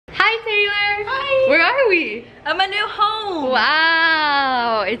party at my new home.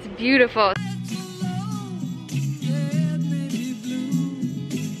 Wow, it's beautiful.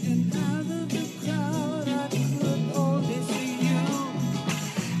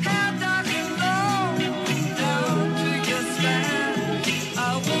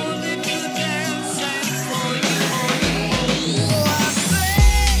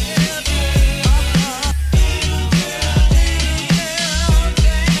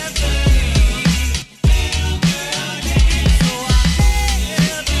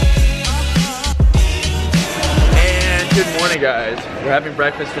 Guys, we're having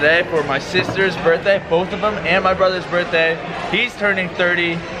breakfast today for my sister's birthday, both of them, and my brother's birthday. He's turning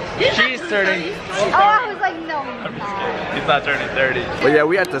 30. She's turning. Oh, I was like, no. I'm just kidding. He's not turning 30. But yeah,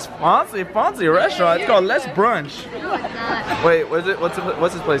 we at this fancy restaurant. It's called Let's Brunch. No, it's not. Wait, what is it? What's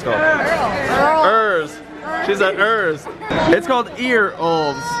this place called? Ers. She's at Ers. It's called Ear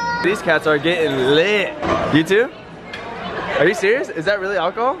Olves. These cats are getting lit. You too? Are you serious? Is that really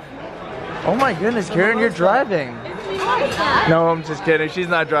alcohol? Oh my goodness, Karen, you're driving. No, I'm just kidding. She's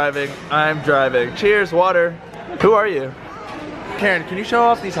not driving. I'm driving. Cheers, water. Who are you? Karen, can you show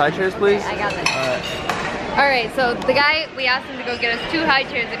off these high chairs, please? I got this. Alright, so the guy, we asked him to go get us 2 high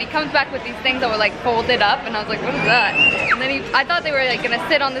chairs, and he comes back with these things that were like folded up, and I was like, what is that? And then I thought they were like gonna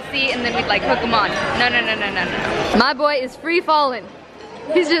sit on the seat, and then we'd like hook them on. No. My boy is free falling.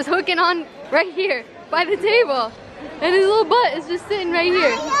 He's just hooking on right here by the table. And his little butt is just sitting right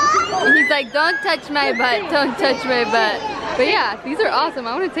here. And he's like, don't touch my butt, don't touch my butt. But yeah, these are awesome.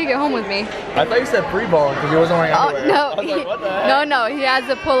 I want to take it home with me. I thought you said free balling because he wasn't wearing underwear. No. I was like, what the heck? No, he has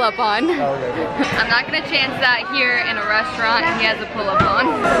a pull-up on. Oh, okay. I'm not going to chance that here in a restaurant and he has a pull-up on.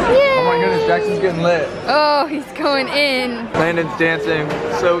 Yay. Oh my goodness, Jackson's getting lit. Oh, he's going in. Landon's dancing.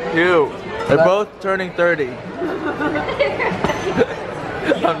 So cute. They're both turning 30.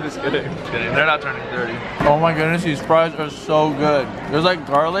 I'm just kidding. They're not turning 30. Oh my goodness, these fries are so good. There's like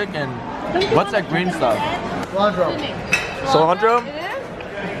garlic and what's that green stuff? Cilantro. Cilantro?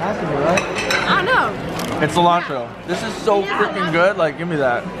 Has to be, right? I don't know. It's cilantro. This is so freaking good. Like, give me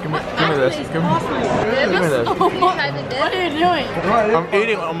that. Give me this. Give me this. What are you doing? I'm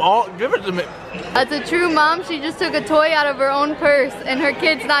eating. Give it to me. That's a true mom. She just took a toy out of her own purse and her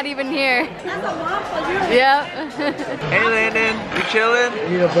kid's not even here. That's a mom for you. Yeah. Hey Landon, you chilling?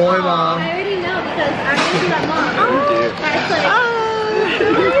 You're a boy, mom. I already know because I'm going to that mom.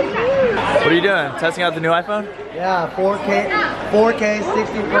 What are you doing? Testing out the new iPhone? Yeah, 4K,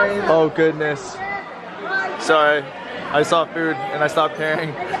 60 frames. Oh goodness. Sorry. I saw food and I stopped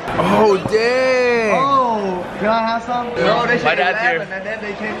caring. Oh dang! Oh, can I have some? No, they My said dad's 11 here. and then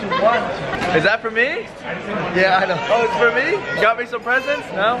they came to 1. Is that for me? Yeah, I know. Oh, it's for me? You got me some presents?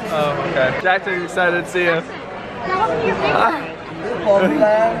 No? Oh, okay. Jackson's excited to see you.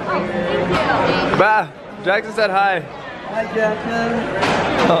 Bah! Jackson said hi. Hi, Jackson.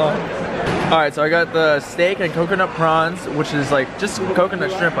 Oh. Alright, so I got the steak and coconut prawns, which is like just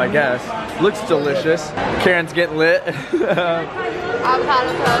coconut shrimp, I guess. Looks delicious. Karen's getting lit.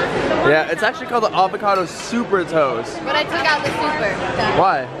 Avocado toast. Yeah, it's actually called the avocado super toast. But I took out the super.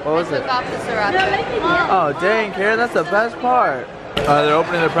 Why? What was I it? took off the sriracha. Oh dang, Karen, that's the best part. They're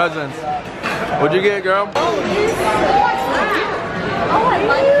opening their presents. What'd you get, girl? Oh, I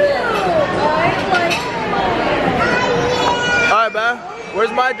like it. Alright, Beth,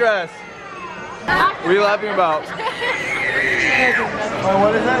 where's my dress? What are you laughing about? Oh,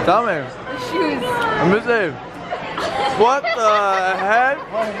 what is that? Tell me. The shoes. I'm missing. What the heck?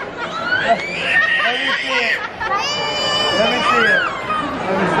 Let me see it. Let me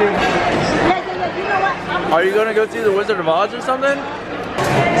see it. Are you gonna go see the Wizard of Oz or something?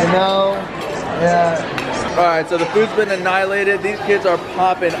 No. Yeah. Alright, so the food's been annihilated. These kids are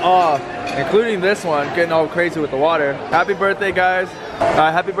popping off, including this one, getting all crazy with the water. Happy birthday, guys.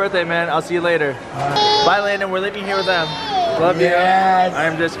 Happy birthday, man. I'll see you later. Bye, Landon. We're leaving here with them. Love you. Yes.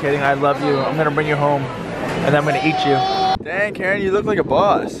 I'm just kidding. I love you. I'm gonna bring you home, and then I'm gonna eat you. Dang, Karen, you look like a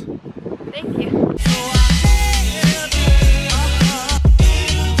boss. Thank you.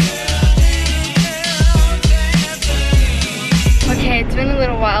 Okay, it's been a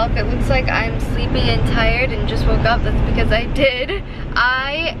little while. If it looks like I'm sleepy and tired and just woke up, that's because I did.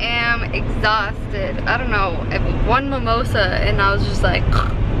 I am exhausted. I don't know, one mimosa and I was just like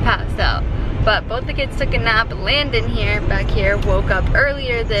passed out. But both the kids took a nap. Landon back here woke up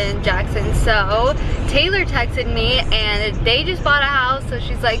earlier than Jackson. So Taylor texted me and they just bought a house, so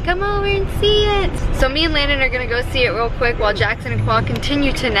she's like, come over and see it. So me and Landon are gonna go see it real quick while Jackson and Khoa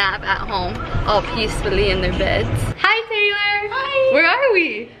continue to nap at home, all peacefully in their beds. Hi, Taylor. Hi. Where are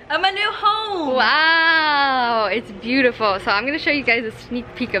we? At my new home. Wow, it's beautiful. So I'm gonna show you guys a sneak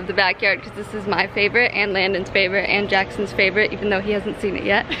peek of the backyard because this is my favorite and Landon's favorite and Jackson's favorite, even though he hasn't seen it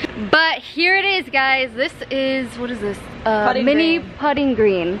yet. But here it is, guys. This is, what is this? Mini putting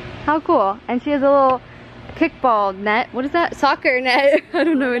green. How cool. And she has a little kickball net. What is that? Soccer net. I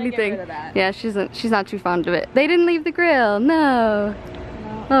don't know anything. Yeah, she's not too fond of it. They didn't leave the grill. No.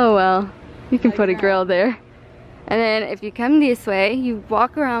 Oh well. You can put a grill there. And then if you come this way, you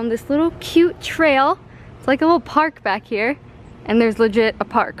walk around this little cute trail. It's like a little park back here. And there's legit a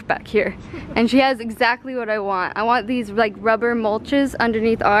park back here. And she has exactly what I want. I want these like rubber mulches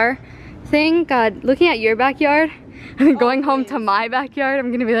underneath our thing. God, looking at your backyard and then going home to my backyard, I'm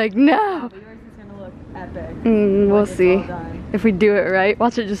gonna be like, no. But yours is gonna look epic. We'll see if we do it right.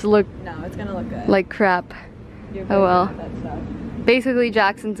 Watch it just look. No, it's gonna look good. Like crap. Oh well. Basically,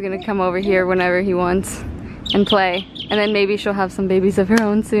 Jackson's gonna come over here whenever he wants and play, and then maybe she'll have some babies of her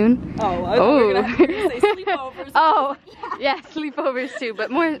own soon. Oh, I thought you were gonna say sleepovers. Oh, yeah, sleepovers too, but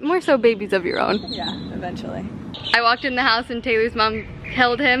more so babies of your own. Yeah, eventually. I walked in the house and Taylor's mom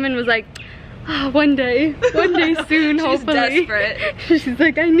held him and was like, oh, one day soon, hopefully. Desperate. She's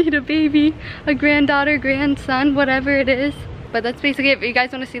like, I need a baby, a granddaughter, grandson, whatever it is. But that's basically it. If you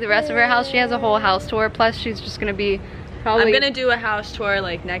guys want to see the rest of her house, she has a whole house tour, plus she's just gonna be probably... I'm gonna do a house tour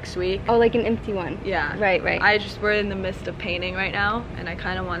like next week. Oh, like an empty one. Yeah. Right. We're in the midst of painting right now, and I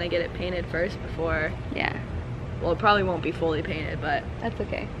kind of want to get it painted first before... Yeah. Well, it probably won't be fully painted, but... That's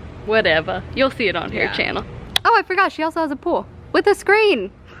okay. Whatever. You'll see it on her channel. Oh, I forgot, she also has a pool with a screen.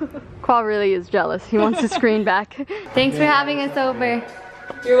 Khoa really is jealous. He wants the screen back. Thanks for having us over.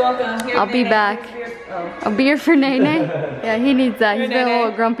 You're welcome. Here, I'll be back. A beer for Nene? Yeah, he needs that. He's been a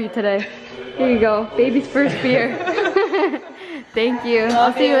little grumpy today. Here you go. Baby's first beer. Thank you.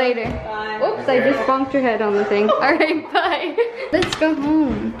 I'll see you later. Bye. Oops, I just bonked your head on the thing. Alright, bye. Let's go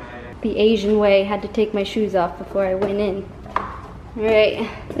home. The Asian way. Had to take my shoes off before I went in. Alright,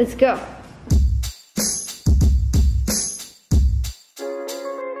 let's go.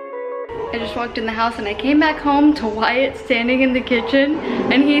 I just walked in the house and I came back home to Wyatt standing in the kitchen,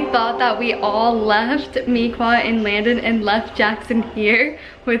 and he thought that we all left, me, Khoa, and Landon, and left Jackson here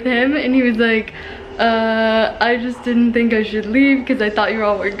with him, and he was like, I just didn't think I should leave because I thought you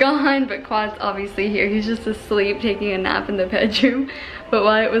all were gone, but Khoa's obviously here. He's just asleep taking a nap in the bedroom. But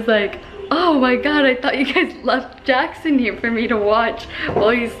Wyatt was like, oh my god, I thought you guys left Jackson here for me to watch while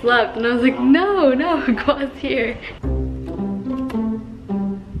he slept. And I was like, no, Khoa's here.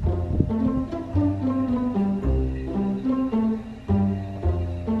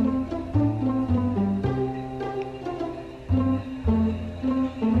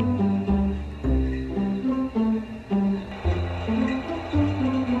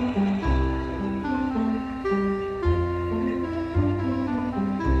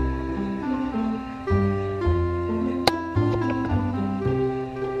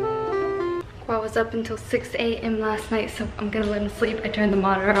 Was up until 6 a.m. last night, so I'm gonna let him sleep. I turned the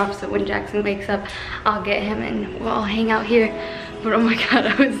monitor off so when Jackson wakes up, I'll get him and we'll all hang out here. But oh my god,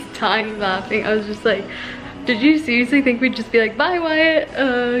 I was dying laughing. I was just like, did you seriously think we'd just be like, bye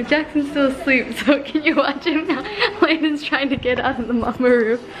Wyatt, Jackson's still asleep, so can you watch him now? Landon's trying to get out of the mama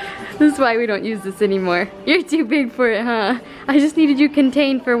room. This is why we don't use this anymore. You're too big for it, huh? I just needed you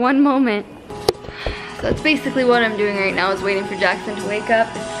contained for one moment. So that's basically what I'm doing right now, is waiting for Jackson to wake up.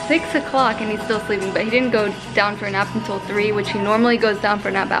 It's 6 o'clock and he's still sleeping, but he didn't go down for a nap until 3, which he normally goes down for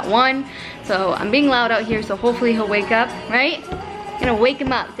a nap at 1. So I'm being loud out here, so hopefully he'll wake up, right? I'm gonna wake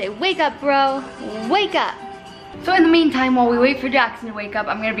him up. Say, wake up, bro. Wake up. So in the meantime, while we wait for Jackson to wake up,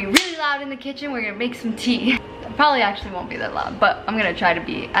 I'm gonna be really loud in the kitchen. We're gonna make some tea. Probably actually won't be that loud, but I'm gonna try to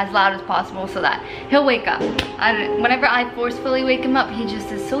be as loud as possible so that he'll wake up. Whenever I forcefully wake him up, he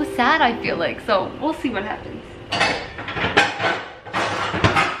just is so sad, I feel like. So we'll see what happens.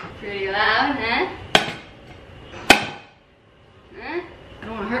 Pretty loud, huh? Huh? I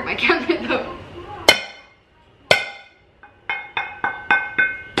don't wanna hurt my camera though.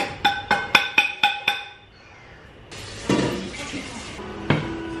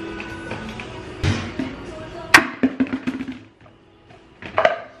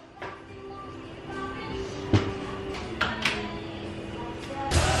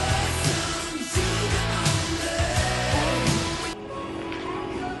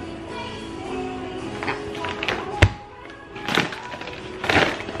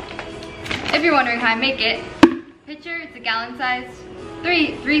 If you're wondering how I make it, pitcher, it's a gallon size,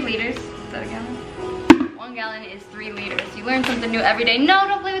 3 liters. Is that a gallon? 1 gallon is 3 liters. You learn something new every day. No,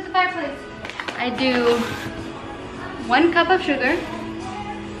 don't play with the fireplace. I do 1 cup of sugar,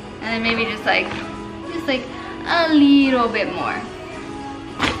 and then maybe just like a little bit more.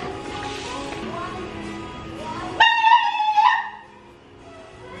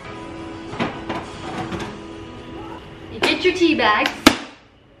 get your tea bags.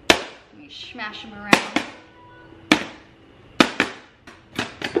 Let me smash them around.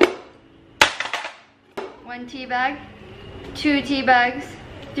 One tea bag, 2 tea bags,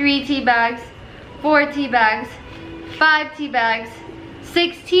 3 tea bags, 4 tea bags, 5 tea bags,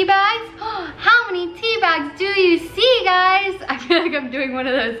 6 tea bags. How many tea bags do you see, guys? I feel like I'm doing one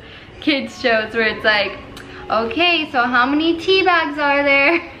of those kids shows where it's like, okay, so how many tea bags are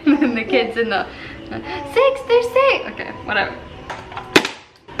there? And then the kids in the 6, there's 6. Okay, whatever.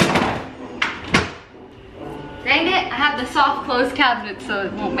 Dang it, I have the soft close cabinet so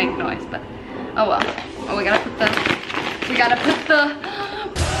it won't make noise, but oh well. Oh, we gotta put the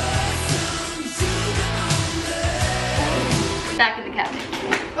back in the cabinet.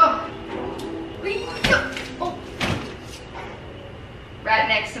 Oh. Oh. Right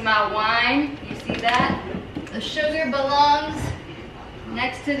next to my wine, you see that? The sugar belongs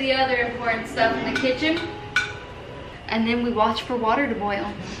next to the other important stuff in the kitchen. And then we watch for water to boil.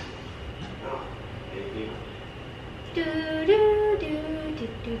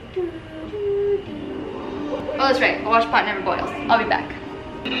 Oh, that's right, a wash pot never boils. I'll be back.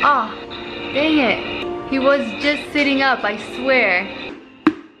 Ah, oh, dang it. He was just sitting up, I swear.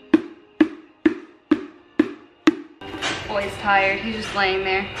 Boy's tired, he's just laying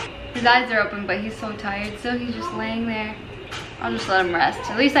there. His eyes are open, but he's so tired, so he's just laying there. I'll just let him rest.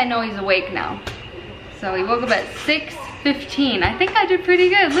 At least I know he's awake now. So he woke up at 6:15. I think I did pretty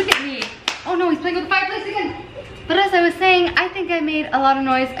good, look at me. Oh no, he's playing with the fireplace again. But as I was saying, I think I made a lot of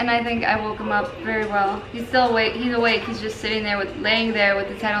noise and I think I woke him up very well. He's still awake, he's just sitting there laying there with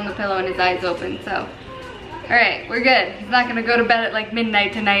his head on the pillow and his eyes open, so. All right, we're good. He's not gonna go to bed at like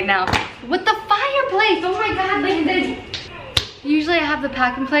midnight tonight now. With the fireplace, oh my God, Landon. Usually I have the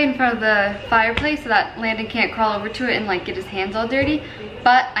pack and play in front of the fireplace so that Landon can't crawl over to it and like get his hands all dirty.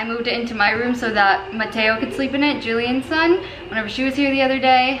 But I moved it into my room so that Mateo could sleep in it, Julian's son, whenever she was here the other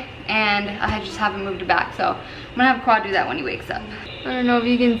day. And I just haven't moved it back, so I'm gonna have Khoa do that when he wakes up. I don't know if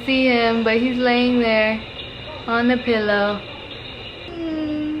you can see him, but he's laying there on the pillow.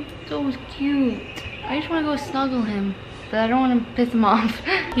 So cute. I just wanna go snuggle him, but I don't wanna piss him off.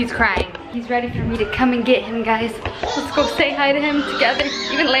 He's crying. He's ready for me to come and get him, guys. Let's go say hi to him together.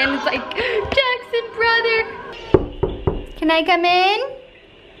 Even Landon's like, Jackson, brother. Can I come in?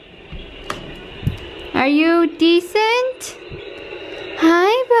 Are you decent?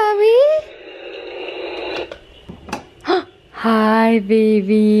 Hi, Bobby. Hi,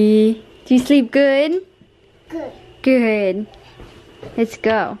 baby. Do you sleep good? Good. Good. Let's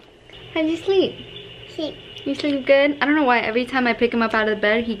go. How'd you sleep? Sleep. You sleep good? I don't know why every time I pick him up out of the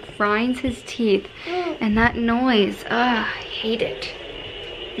bed, he grinds his teeth. And that noise, I hate it.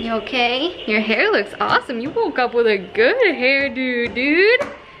 You okay? Your hair looks awesome. You woke up with a good hairdo, dude.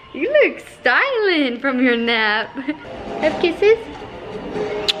 You look styling from your nap. Have kisses?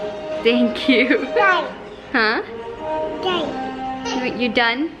 Thank you. Done. Huh? Done. You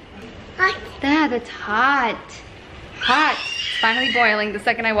done? Hot. That's hot. Hot. Finally boiling. The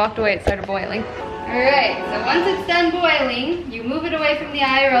second I walked away, it started boiling. Alright, so once it's done boiling, you move it away from the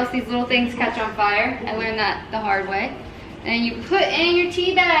eye or else these little things catch on fire. I learned that the hard way. And you put in your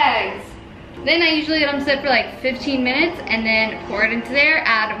tea bags. Then I usually let them sit for like 15 minutes and then pour it into there,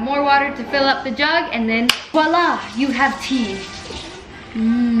 add more water to fill up the jug, and then voila, you have tea.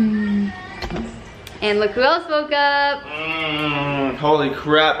 And look who else woke up. Holy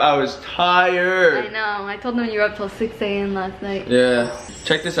crap, I was tired. I know, I told them you were up till 6 a.m. last night. Yeah,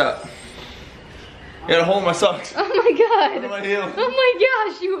 check this out. I got a hole in my socks. Oh my God. Under my heel. Oh my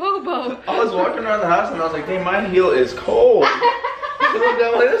gosh, you hobo. I was walking around the house and I was like, dang, my heel is cold. I looked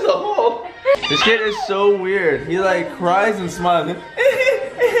down, like, there's a hole. This kid is so weird. He like cries and smiles.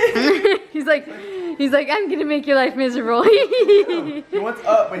 He's like, I'm gonna make your life miserable. He wants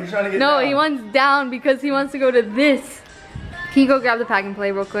up, but he's trying to get down. No, he wants down because he wants to go to this. Can you go grab the pack and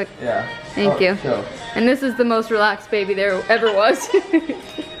play real quick? Yeah. Thank you. Show. And this is the most relaxed baby there ever was.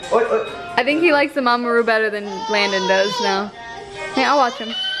 I think he likes the Mamaroo better than Landon does now. Hey, I'll watch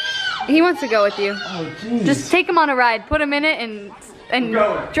him. He wants to go with you. Oh, jeez. Just take him on a ride, put him in it, and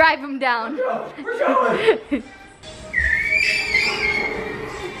drive him down. We're going.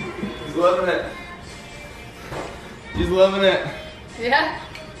 He's loving it. He's loving it. Yeah?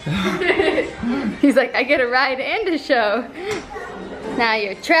 He's like, I get a ride and a show. Now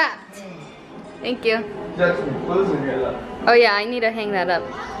you're trapped. Thank you. Got some clothes in here though. Oh yeah, I need to hang that up.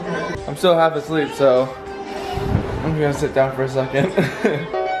 I'm still half asleep, so I'm gonna sit down for a second.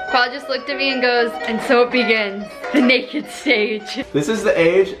 Paul just looked at me and goes, and so it begins, the naked stage. This is the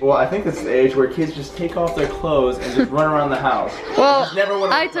age, well I think this is the age where kids just take off their clothes and just run around the house. Well,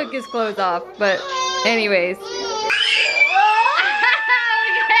 I took his clothes off, but anyways.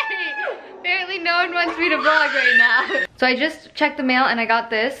 wants me to vlog right now. So I just checked the mail and I got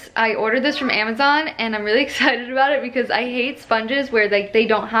this. I ordered this from Amazon and I'm really excited about it because I hate sponges where like they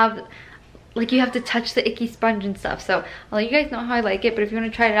don't have, like you have to touch the icky sponge and stuff. So I'll let you guys know how I like it, but if you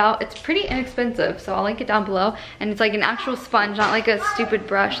want to try it out, it's pretty inexpensive. So I'll link it down below. And it's like an actual sponge, not like a stupid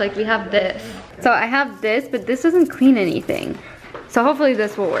brush. Like we have this. So I have this, but this doesn't clean anything. So hopefully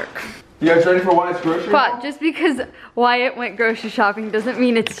this will work. You guys ready for Wyatt's grocery? But just because Wyatt went grocery shopping doesn't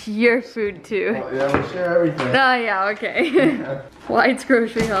mean it's your food too. Oh, yeah, we'll share everything. Oh yeah, okay. Wyatt's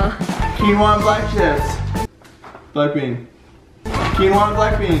grocery haul. Quinoa and black chips. Black bean. Quinoa and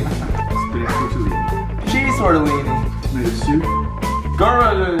black bean. Spinach tortellini. Cheese tortellini. Tomato soup.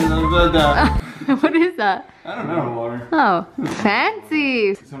 What is that? I don't know. Water. Oh,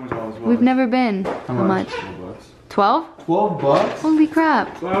 fancy. So much all as well. We've never been. How much? 12? 12 bucks? Holy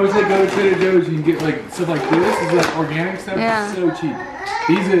crap. So I always say go to Trader Joe's, you can get like stuff like this. This is like organic stuff. Yeah. It's so cheap.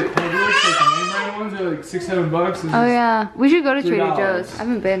 These are Publix, like the name brand ones, are like $6-7 bucks. Oh yeah, we should go to Trader $3. Joe's. I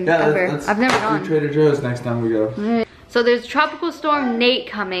haven't been Yeah, ever. I've never gone. Trader Joe's next time we go. So there's Tropical Storm Nate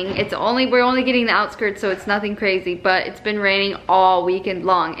coming. We're only getting the outskirts, so it's nothing crazy, but it's been raining all weekend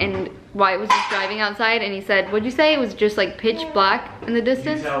long. And Wyatt was just driving outside and he said, what'd you say? It was just like pitch black in the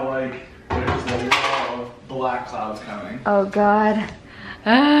distance? You tell like there's a wall of black clouds coming. Oh God.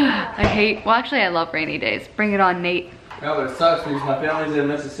 Well actually I love rainy days. Bring it on, Nate. No, but it sucks because my family's in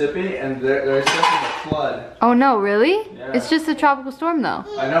Mississippi and they're expecting a flood. Oh no, really? Yeah. It's just a tropical storm though.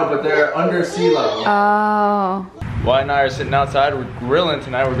 I know, but they're under sea level. Oh. Wyatt and I are sitting outside, we're grilling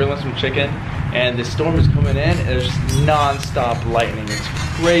tonight, we're grilling some chicken, and the storm is coming in, and there's just non-stop lightning, it's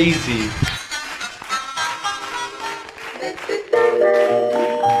crazy.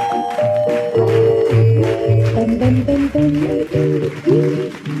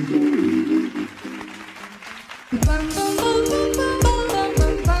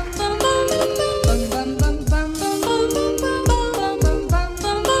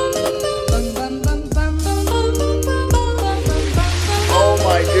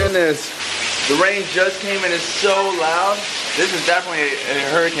 The rain just came and it's so loud. This is definitely a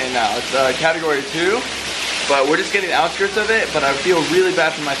hurricane now. It's category 2, but we're just getting the outskirts of it, but I feel really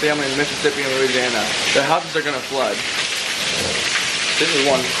bad for my family in Mississippi and Louisiana. Their houses are gonna flood. This is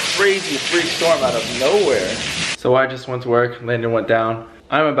one crazy freak storm out of nowhere. So I just went to work, Landon went down.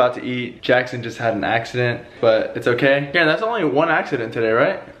 I'm about to eat. Jackson just had an accident, but it's okay. Karen, that's only one accident today,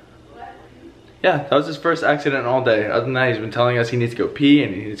 right? Yeah, that was his first accident all day. Other than that, he's been telling us he needs to go pee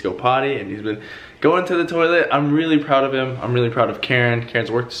and he needs to go potty and he's been going to the toilet. I'm really proud of him. I'm really proud of Karen. Karen's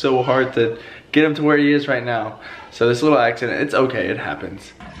worked so hard to get him to where he is right now. So this little accident, it's okay, it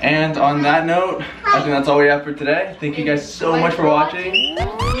happens. And on that note, I think that's all we have for today. Thank you guys so much for watching.